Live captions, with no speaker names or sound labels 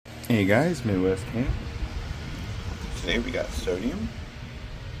Hey guys, Midwest Camp. Today we got sodium,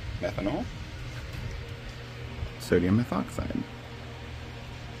 methanol, sodium methoxide.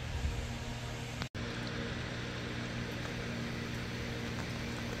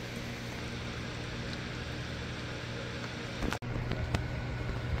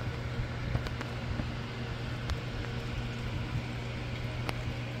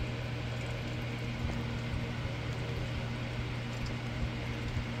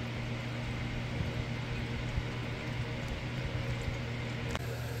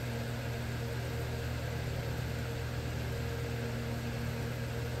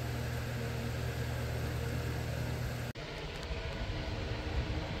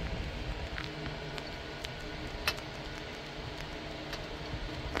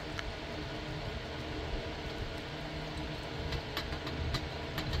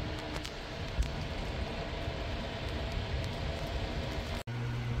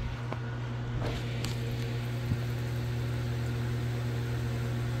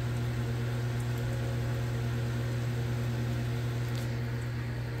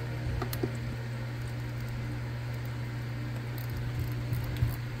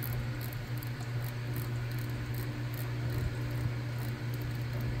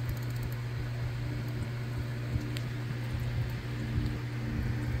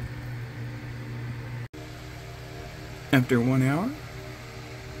 After 1 hour,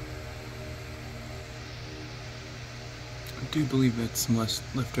 I do believe that's some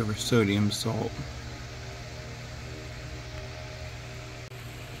leftover sodium salt.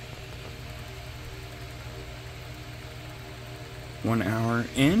 One hour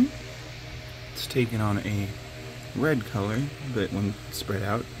in, it's taken on a red color, but when spread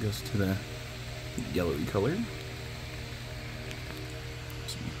out, it goes to the yellowy color.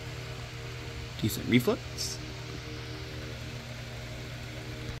 Some decent reflux.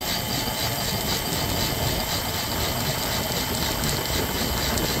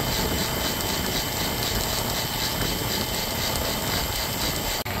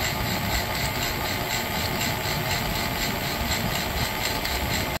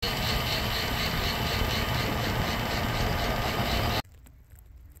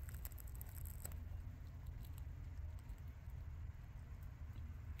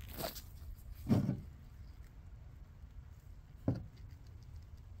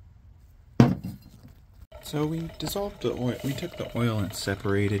 So we dissolved the oil, we took the oil and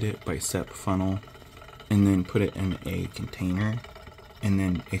separated it by sep funnel, and then put it in a container, and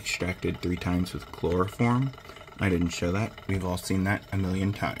then extracted 3 times with chloroform. I didn't show that, we've all seen that a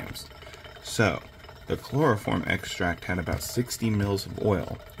million times. So, the chloroform extract had about 60 mils of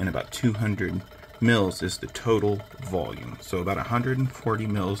oil, and about 200 mils is the total volume, so about 140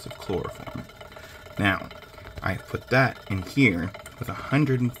 mils of chloroform. Now, I put that in here with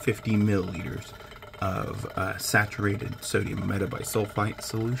 150 milliliters of saturated sodium metabisulfite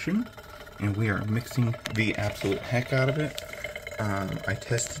solution, and we are mixing the absolute heck out of it. I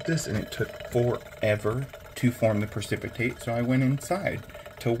tested this and it took forever to form the precipitate, so I went inside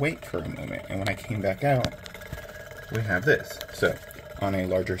to wait for a moment, and when I came back out, we have this. So on a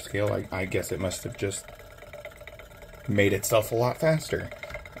larger scale, I guess it must have just made itself a lot faster.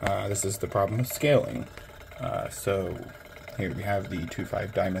 This is the problem with scaling. So here we have the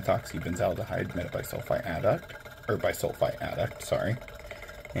 5DiMeOBZH metabisulfite adduct, or bisulfite adduct, sorry,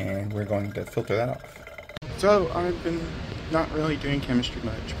 and we're going to filter that off. So I've been not really doing chemistry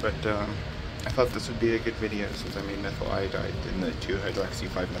much, but I thought this would be a good video since I made methyl iodide in the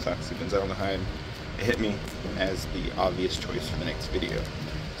 2-hydroxy-5-methoxybenzaldehyde. It hit me as the obvious choice for the next video.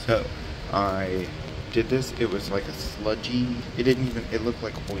 So I did this. It was like a sludgy, it looked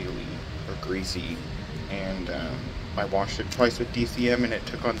like oily or greasy, and I washed it twice with DCM and it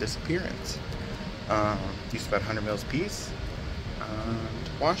took on this appearance. Used about 100 mils a piece to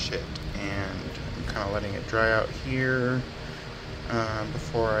wash it, and I'm kind of letting it dry out here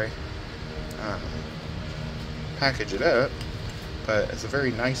before I package it up. But it's a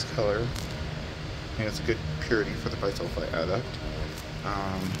very nice color, and it's a good purity for the bisulfite adduct.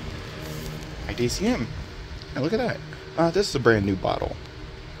 My DCM, and look at that. This is a brand new bottle.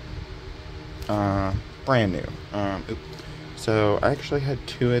 Brand new. So I actually had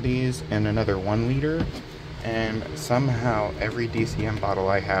 2 of these and another 1 liter, and somehow every DCM bottle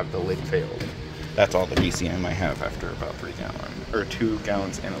I have, the lid failed. That's all the DCM I have after about 3 gallons, or 2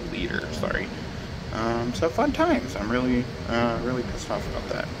 gallons and a liter, sorry. So fun times. I'm really pissed off about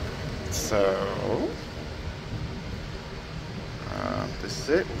that. So this is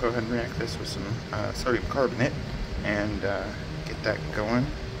it. We'll go ahead and react this with some sodium carbonate and get that going.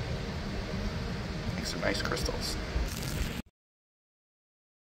 Make some nice crystals.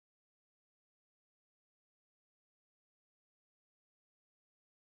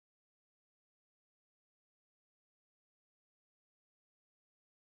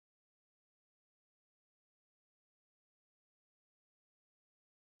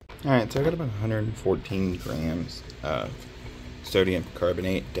 Alright, so I got about 114 grams of sodium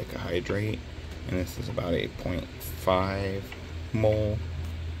carbonate decahydrate, and this is about a 0.5 mole,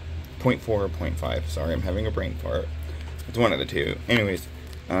 0.4 or 0.5, sorry, I'm having a brain fart. It's one of the two. Anyways,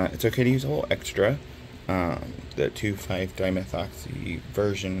 it's okay to use a little extra. The 5DiMeOBZH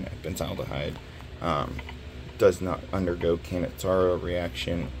version of benzaldehyde does not undergo Cannizzaro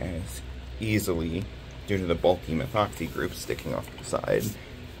reaction as easily due to the bulky methoxy group sticking off the side.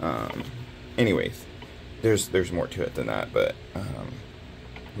 Anyways, there's more to it than that, but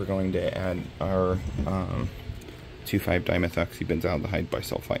we're going to add our 5-dimethoxybenzaldehyde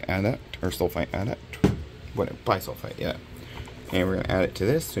bisulfite adduct, or sulfite adduct, whatever, bisulfite, yeah. And we're going to add it to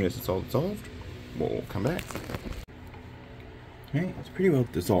this. As soon as it's all dissolved, we'll come back. Alright, it's pretty well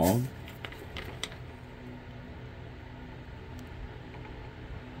dissolved.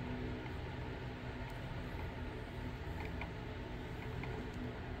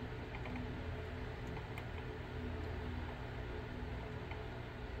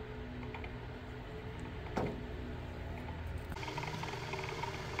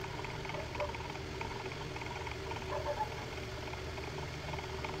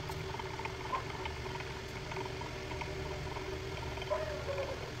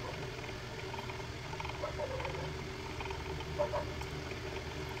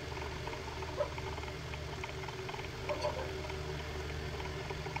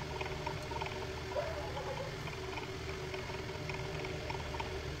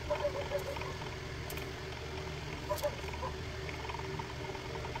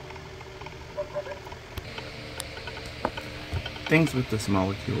 Things with this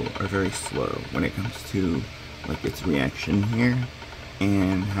molecule are very slow when it comes to like its reaction here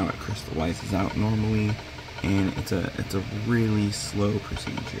and how it crystallizes out normally, and it's a really slow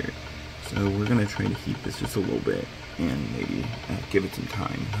procedure. So we're gonna try to heat this just a little bit and maybe give it some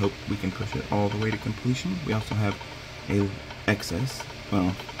time. Hope we can push it all the way to completion. We also have a excess,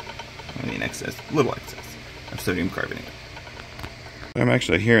 well, I mean excess, little excess of sodium carbonate. I'm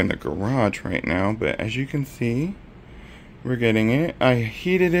actually here in the garage right now, but as you can see, we're getting it. I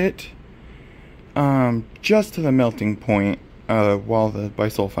heated it just to the melting point while the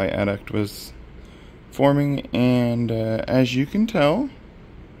bisulfite adduct was forming, and as you can tell,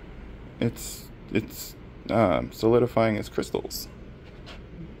 it's solidifying as crystals.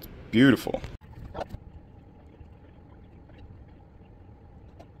 It's beautiful.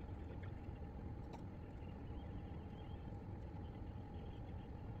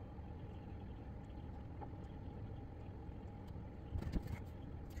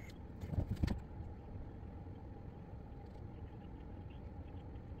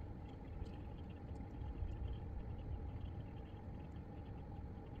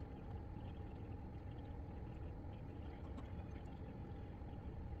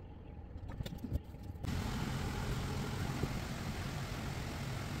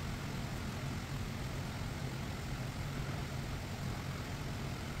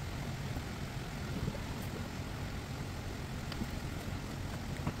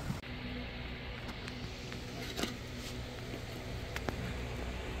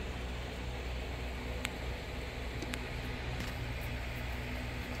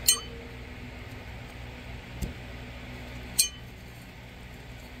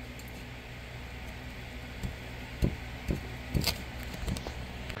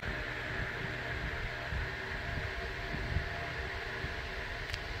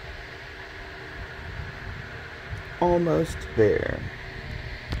 Almost there.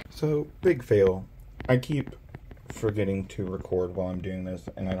 So, big fail. I keep forgetting to record while I'm doing this,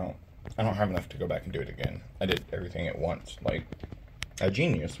 and I don't have enough to go back and do it again. I did everything at once, like a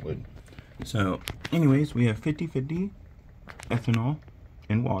genius would. So, anyways, we have 50-50 ethanol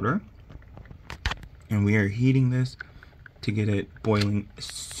and water, and we are heating this to get it boiling as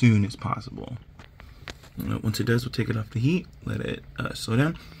soon as possible. Once it does, we'll take it off the heat, let it slow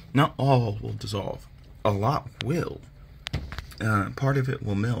down. Not all will dissolve. A lot will. Part of it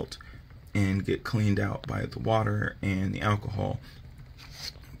will melt and get cleaned out by the water and the alcohol.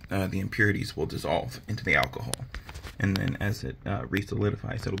 The impurities will dissolve into the alcohol, and then as it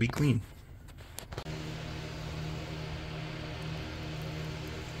re-solidifies, it'll be clean.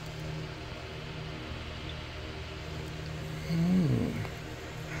 Ooh,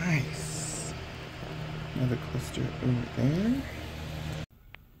 nice. Another cluster over there.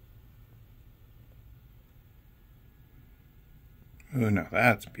 Oh, no,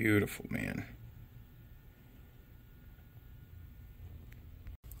 that's beautiful, man.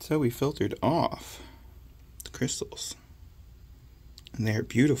 So we filtered off the crystals, and they're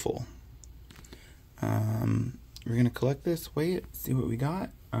beautiful. We're gonna collect this, weigh it, see what we got.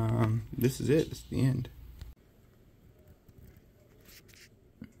 This is it. This is the end.